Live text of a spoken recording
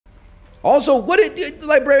Also, what did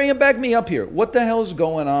librarian back me up here? What the hell's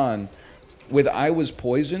going on with I was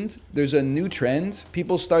poisoned? There's a new trend.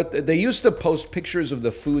 People they used to post pictures of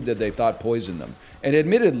the food that they thought poisoned them. And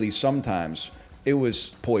admittedly, sometimes it was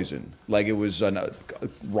poison. Like it was a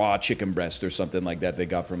raw chicken breast or something like that they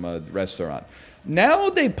got from a restaurant. Now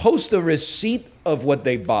they post a receipt of what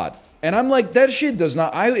they bought. And I'm like, that shit does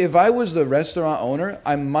not... if I was the restaurant owner,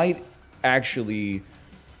 I might actually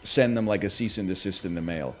send them like a cease and desist in the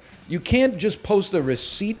mail. You can't just post a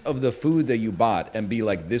receipt of the food that you bought and be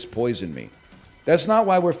like, this poisoned me. That's not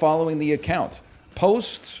why we're following the account.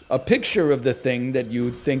 Post a picture of the thing that you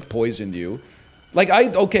think poisoned you. Like,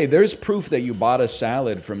 okay, there's proof that you bought a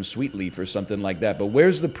salad from Sweet Leaf or something like that, but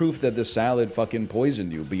where's the proof that the salad fucking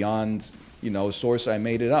poisoned you beyond, you know, source I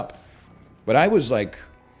made it up? But I was like,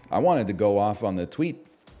 I wanted to go off on the tweet.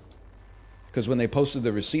 Because when they posted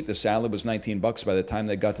the receipt, the salad was 19 bucks. By the time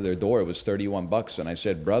they got to their door, it was 31 bucks. And I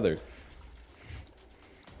said, brother,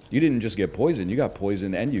 you didn't just get poisoned. You got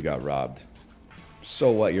poisoned and you got robbed.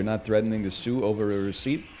 So what? You're not threatening to sue over a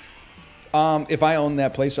receipt? If I owned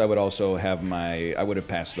that place, I would also have I would have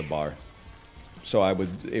passed the bar. So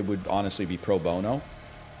it would honestly be pro bono.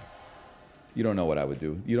 You don't know what I would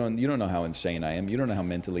do. You don't know how insane I am. You don't know how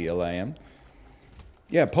mentally ill I am.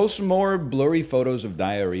 Yeah, post some more blurry photos of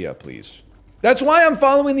diarrhea, please. That's why I'm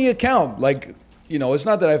following the account. Like, you know, it's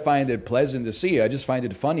not that I find it pleasant to see. I just find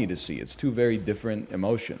it funny to see. It's two very different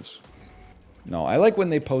emotions. No, I like when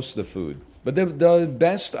they post the food. But the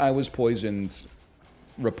best I was poisoned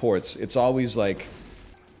reports, it's always like,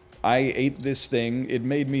 I ate this thing, it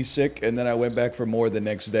made me sick, and then I went back for more the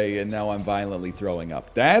next day, and now I'm violently throwing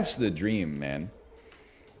up. That's the dream, man.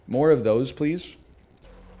 More of those, please.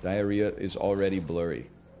 Diarrhea is already blurry.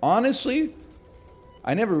 Honestly,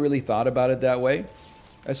 I never really thought about it that way.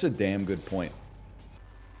 That's a damn good point.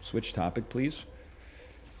 Switch topic, please.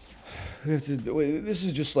 This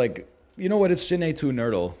is just like, you know what, it's Cine to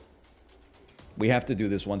Nerdle. We have to do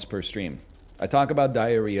this once per stream. I talk about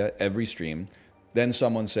diarrhea every stream. Then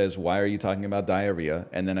someone says, why are you talking about diarrhea?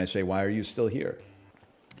 And then I say, why are you still here?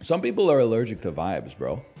 Some people are allergic to vibes,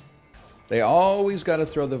 bro. They always got to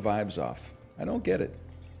throw the vibes off. I don't get it.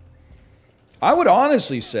 I would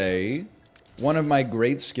honestly say one of my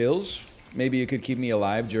great skills, maybe it could keep me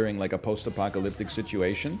alive during like a post-apocalyptic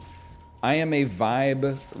situation. I am a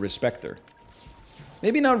vibe respecter.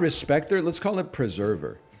 Maybe not respecter, let's call it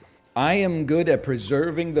preserver. I am good at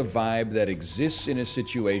preserving the vibe that exists in a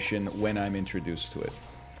situation when I'm introduced to it.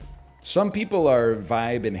 Some people are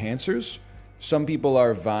vibe enhancers. Some people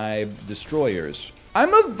are vibe destroyers.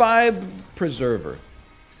 I'm a vibe preserver.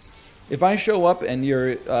 If I show up and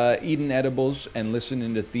you're eating edibles and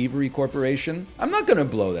listening to Thievery Corporation, I'm not going to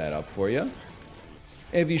blow that up for you.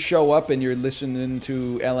 If you show up and you're listening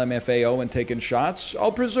to LMFAO and taking shots,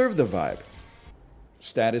 I'll preserve the vibe.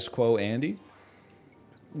 Status quo Andy?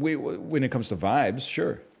 When it comes to vibes,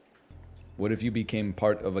 sure. What if you became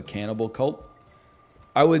part of a cannibal cult?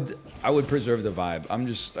 I would preserve the vibe.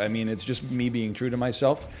 I mean, it's just me being true to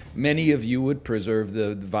myself. Many of you would preserve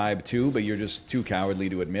the vibe too, but you're just too cowardly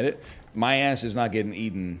to admit it. My ass is not getting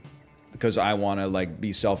eaten because I want to like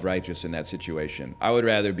be self-righteous in that situation. I would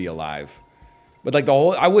rather be alive. But like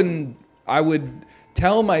I would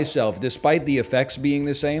tell myself, despite the effects being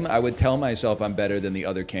the same, I would tell myself I'm better than the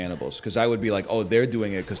other cannibals. Because I would be like, oh, they're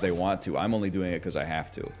doing it because they want to. I'm only doing it because I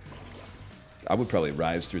have to. I would probably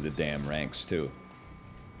rise through the damn ranks too.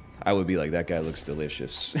 I would be like, that guy looks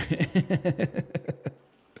delicious.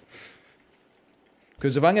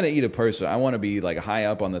 Because if I'm going to eat a person, I want to be like high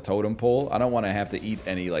up on the totem pole. I don't want to have to eat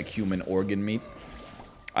any like human organ meat.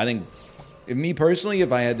 I think, if me personally,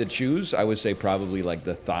 if I had to choose, I would say probably like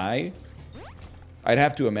the thigh. I'd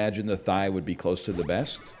have to imagine the thigh would be close to the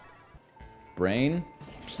best. Brain,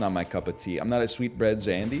 it's not my cup of tea. I'm not a sweetbread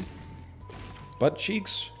Zandy. Butt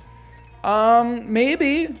cheeks.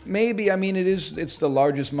 Maybe. I mean, it's the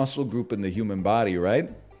largest muscle group in the human body, right?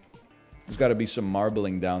 There's got to be some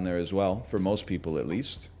marbling down there as well, for most people at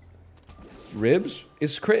least. Ribs?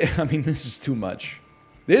 It's crazy. I mean, this is too much.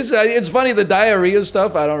 It's funny, the diarrhea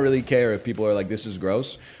stuff, I don't really care if people are like, this is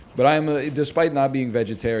gross. But despite not being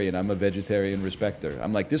vegetarian, I'm a vegetarian respecter.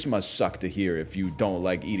 I'm like, this must suck to hear if you don't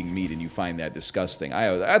like eating meat and you find that disgusting.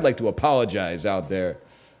 I'd like to apologize out there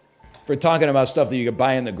for talking about stuff that you could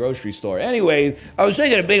buy in the grocery store. Anyway, I was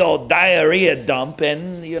taking a big old diarrhea dump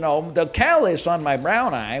and, you know, the callus on my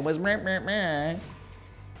brown eye was meh, meh, meh.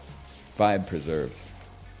 Vibe preserved.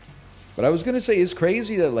 But I was going to say, it's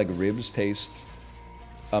crazy that, like, ribs taste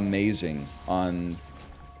amazing on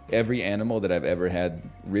every animal that I've ever had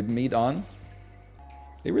rib meat on.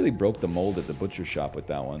 They really broke the mold at the butcher shop with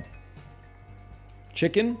that one.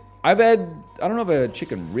 Chicken? I've had, I don't know if I had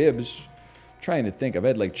chicken ribs. I'm trying to think. I've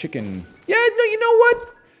had like chicken. Yeah, no, you know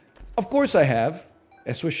what? Of course I have.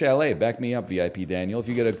 At Swiss Chalet, back me up, VIP Daniel. If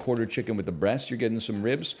you get a quarter chicken with the breast, you're getting some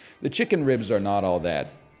ribs. The chicken ribs are not all that,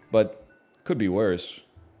 but could be worse.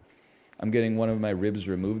 I'm getting one of my ribs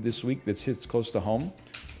removed this week that sits close to home.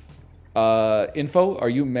 Info, are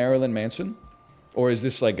you Marilyn Manson? Or is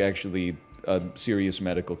this like actually a serious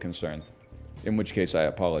medical concern? In which case I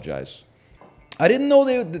apologize. I didn't know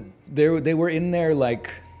they were in there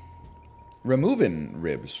like removing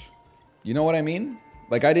ribs. You know what I mean?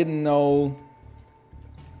 Like I didn't know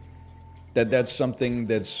that that's something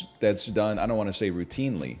that's done, I don't want to say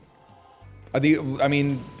routinely. I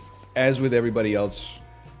mean, as with everybody else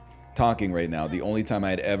talking right now, the only time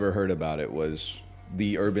I'd ever heard about it was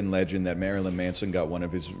the urban legend that Marilyn Manson got one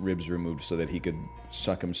of his ribs removed so that he could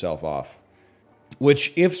suck himself off.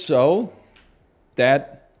 Which, if so,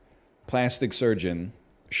 that plastic surgeon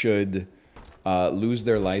should lose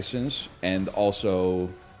their license and also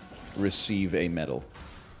receive a medal.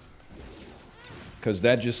 Because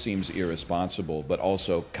that just seems irresponsible, but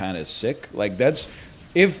also kind of sick. Like that's,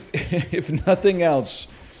 if nothing else,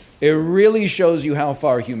 it really shows you how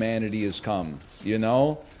far humanity has come, you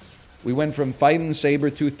know? We went from fighting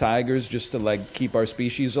saber-toothed tigers just to like keep our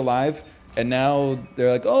species alive, and now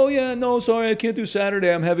they're like, oh yeah, no, sorry, I can't do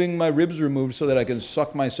Saturday. I'm having my ribs removed so that I can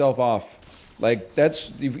suck myself off. Like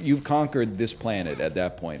that's, you've conquered this planet at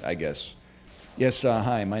that point, I guess. Yes,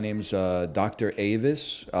 hi, my name's Dr.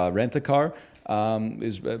 Avis, Rent-A-Car,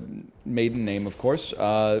 is maiden name, of course.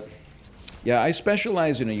 Yeah, I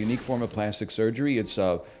specialize in a unique form of plastic surgery. It's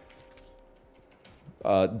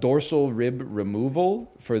dorsal rib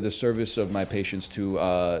removal for the service of my patients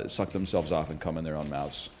to suck themselves off and come in their own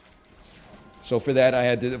mouths. So for that, I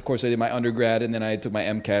had to, of course, I did my undergrad, and then I took my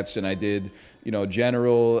MCATs, and I did, you know,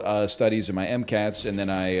 general studies in my MCATs, and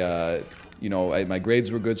then you know, my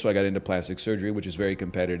grades were good, so I got into plastic surgery, which is very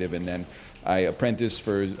competitive, and then I apprenticed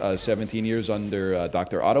for 17 years under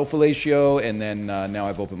Dr. Otto Fellatio, and then now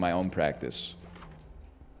I've opened my own practice,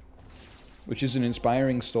 which is an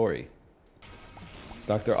inspiring story.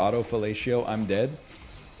 Dr. Otto Fellatio, I'm dead.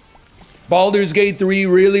 Baldur's Gate 3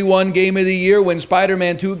 really won Game of the Year when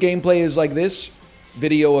Spider-Man 2 gameplay is like this.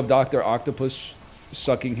 Video of Dr. Octopus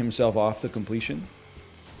sucking himself off to completion.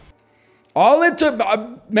 All it took,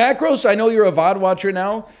 Macros, I know you're a VOD watcher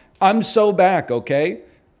now. I'm so back, okay?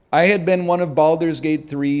 I had been one of Baldur's Gate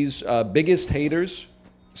 3's biggest haters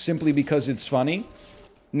simply because it's funny.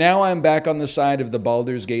 Now I'm back on the side of the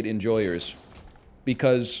Baldur's Gate enjoyers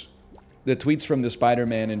because the tweets from the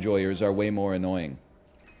Spider-Man enjoyers are way more annoying.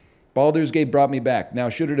 Baldur's Gate brought me back. Now,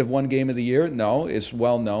 should it have won Game of the Year? No. It's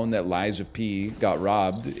well known that Lies of P got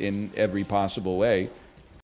robbed in every possible way.